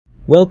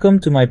Welcome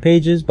to my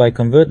Pages by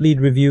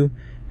Convertlead review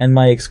and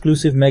my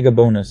exclusive mega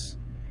bonus.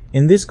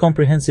 In this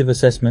comprehensive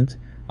assessment,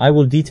 I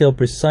will detail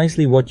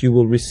precisely what you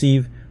will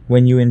receive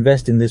when you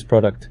invest in this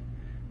product.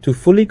 To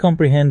fully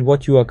comprehend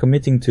what you are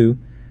committing to,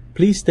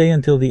 please stay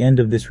until the end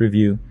of this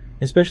review,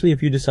 especially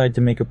if you decide to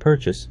make a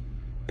purchase.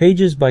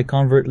 Pages by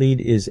Convertlead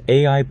is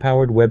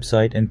AI-powered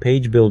website and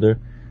page builder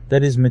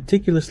that is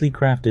meticulously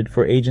crafted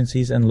for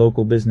agencies and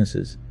local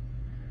businesses.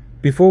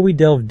 Before we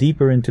delve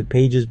deeper into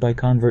Pages by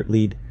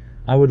Convertlead,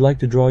 I would like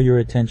to draw your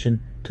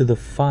attention to the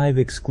 5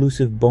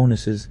 exclusive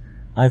bonuses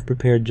I've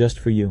prepared just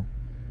for you.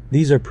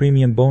 These are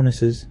premium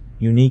bonuses,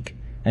 unique,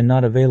 and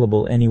not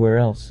available anywhere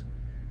else.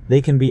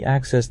 They can be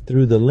accessed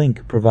through the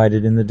link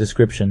provided in the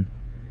description.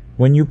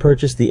 When you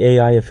purchase the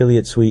AI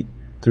Affiliate Suite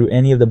through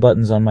any of the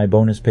buttons on my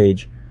bonus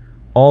page,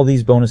 all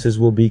these bonuses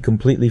will be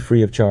completely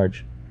free of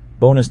charge.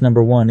 Bonus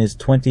number 1 is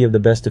 20 of the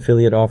best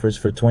affiliate offers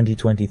for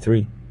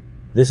 2023.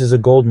 This is a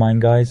goldmine,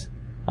 guys.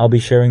 I'll be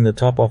sharing the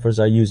top offers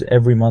I use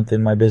every month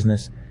in my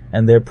business,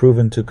 and they're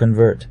proven to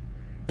convert.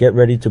 Get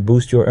ready to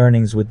boost your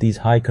earnings with these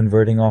high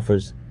converting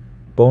offers.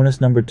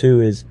 Bonus number 2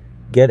 is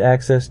get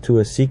access to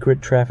a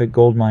secret traffic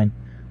goldmine,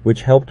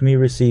 which helped me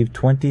receive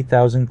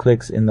 20,000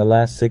 clicks in the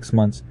last 6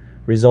 months,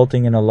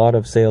 resulting in a lot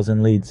of sales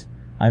and leads.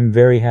 I'm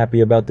very happy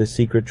about this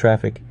secret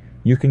traffic.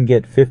 You can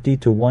get 50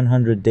 to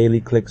 100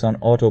 daily clicks on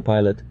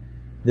autopilot.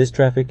 This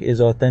traffic is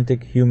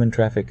authentic human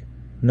traffic,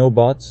 no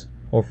bots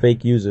or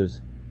fake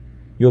users.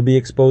 You'll be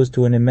exposed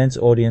to an immense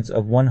audience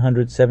of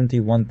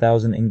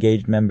 171,000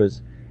 engaged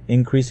members,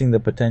 increasing the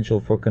potential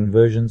for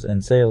conversions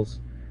and sales.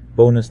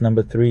 Bonus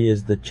number 3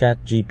 is the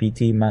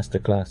ChatGPT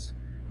Masterclass.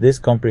 This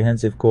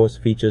comprehensive course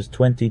features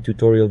 20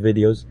 tutorial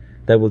videos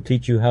that will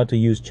teach you how to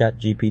use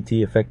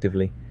ChatGPT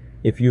effectively.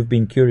 If you've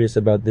been curious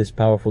about this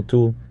powerful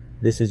tool,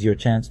 this is your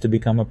chance to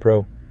become a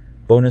pro.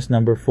 Bonus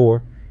number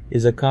 4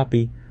 is a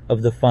copy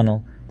of the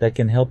funnel that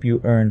can help you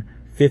earn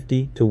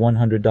 $50 to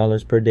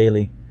 $100 per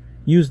daily.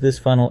 Use this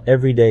funnel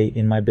every day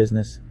in my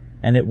business,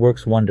 and it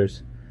works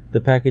wonders.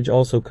 The package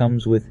also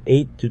comes with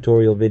 8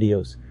 tutorial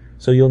videos,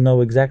 so you'll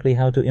know exactly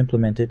how to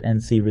implement it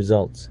and see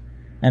results.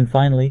 And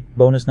finally,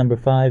 bonus number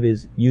 5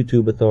 is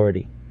YouTube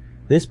Authority.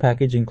 This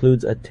package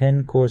includes a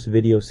 10-course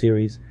video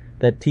series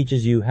that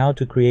teaches you how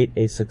to create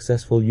a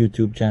successful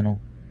YouTube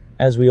channel.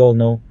 As we all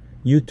know,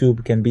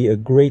 YouTube can be a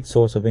great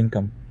source of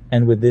income,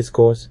 and with this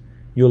course,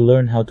 you'll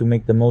learn how to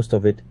make the most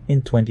of it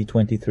in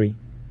 2023.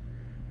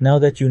 Now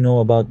that you know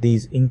about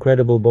these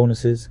incredible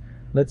bonuses,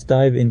 let's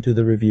dive into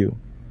the review.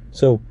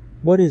 So,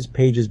 what is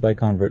Pages by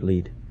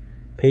Convertlead?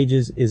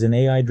 Pages is an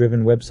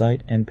AI-driven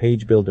website and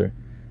page builder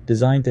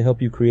designed to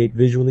help you create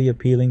visually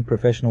appealing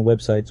professional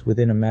websites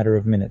within a matter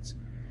of minutes.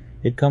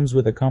 It comes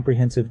with a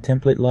comprehensive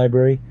template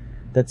library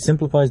that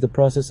simplifies the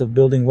process of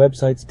building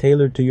websites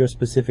tailored to your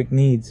specific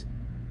needs.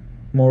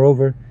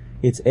 Moreover,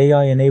 its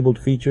AI-enabled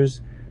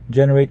features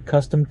generate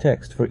custom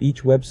text for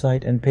each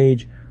website and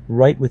page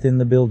right within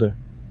the builder.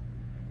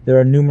 There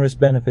are numerous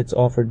benefits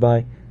offered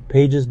by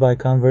Pages by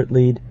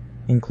Convertlead,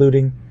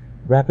 including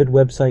rapid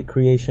website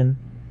creation,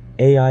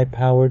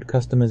 AI-powered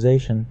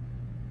customization,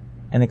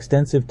 an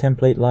extensive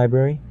template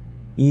library,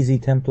 easy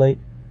template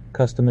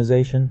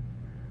customization,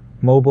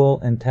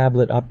 mobile and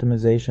tablet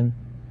optimization,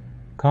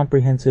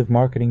 comprehensive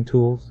marketing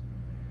tools,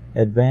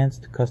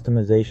 advanced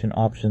customization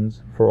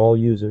options for all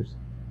users.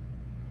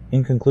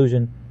 In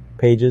conclusion,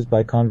 Pages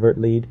by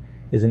Convertlead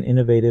is an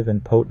innovative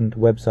and potent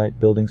website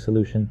building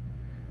solution.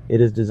 It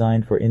is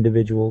designed for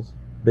individuals,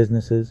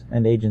 businesses,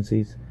 and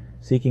agencies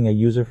seeking a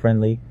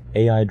user-friendly,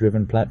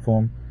 AI-driven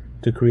platform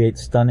to create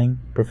stunning,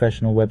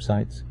 professional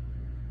websites.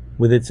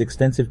 With its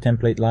extensive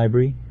template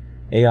library,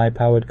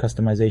 AI-powered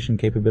customization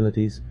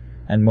capabilities,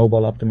 and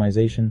mobile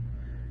optimization,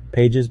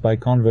 Pages by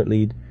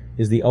Convertlead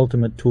is the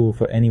ultimate tool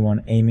for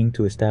anyone aiming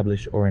to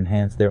establish or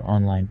enhance their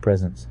online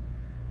presence.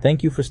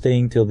 Thank you for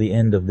staying till the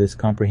end of this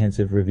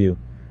comprehensive review.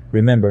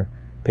 Remember,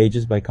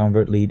 Pages by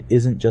Convertlead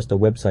isn't just a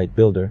website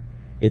builder,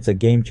 it's a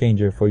game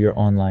changer for your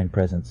online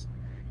presence.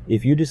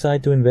 If you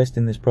decide to invest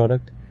in this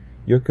product,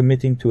 you're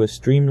committing to a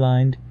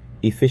streamlined,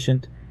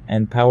 efficient,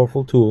 and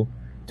powerful tool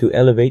to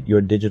elevate your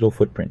digital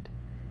footprint.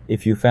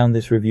 If you found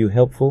this review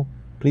helpful,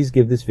 please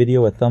give this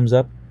video a thumbs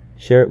up,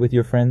 share it with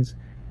your friends,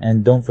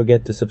 and don't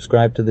forget to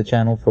subscribe to the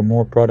channel for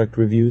more product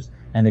reviews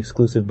and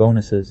exclusive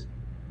bonuses.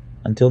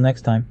 Until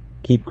next time,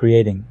 keep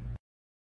creating.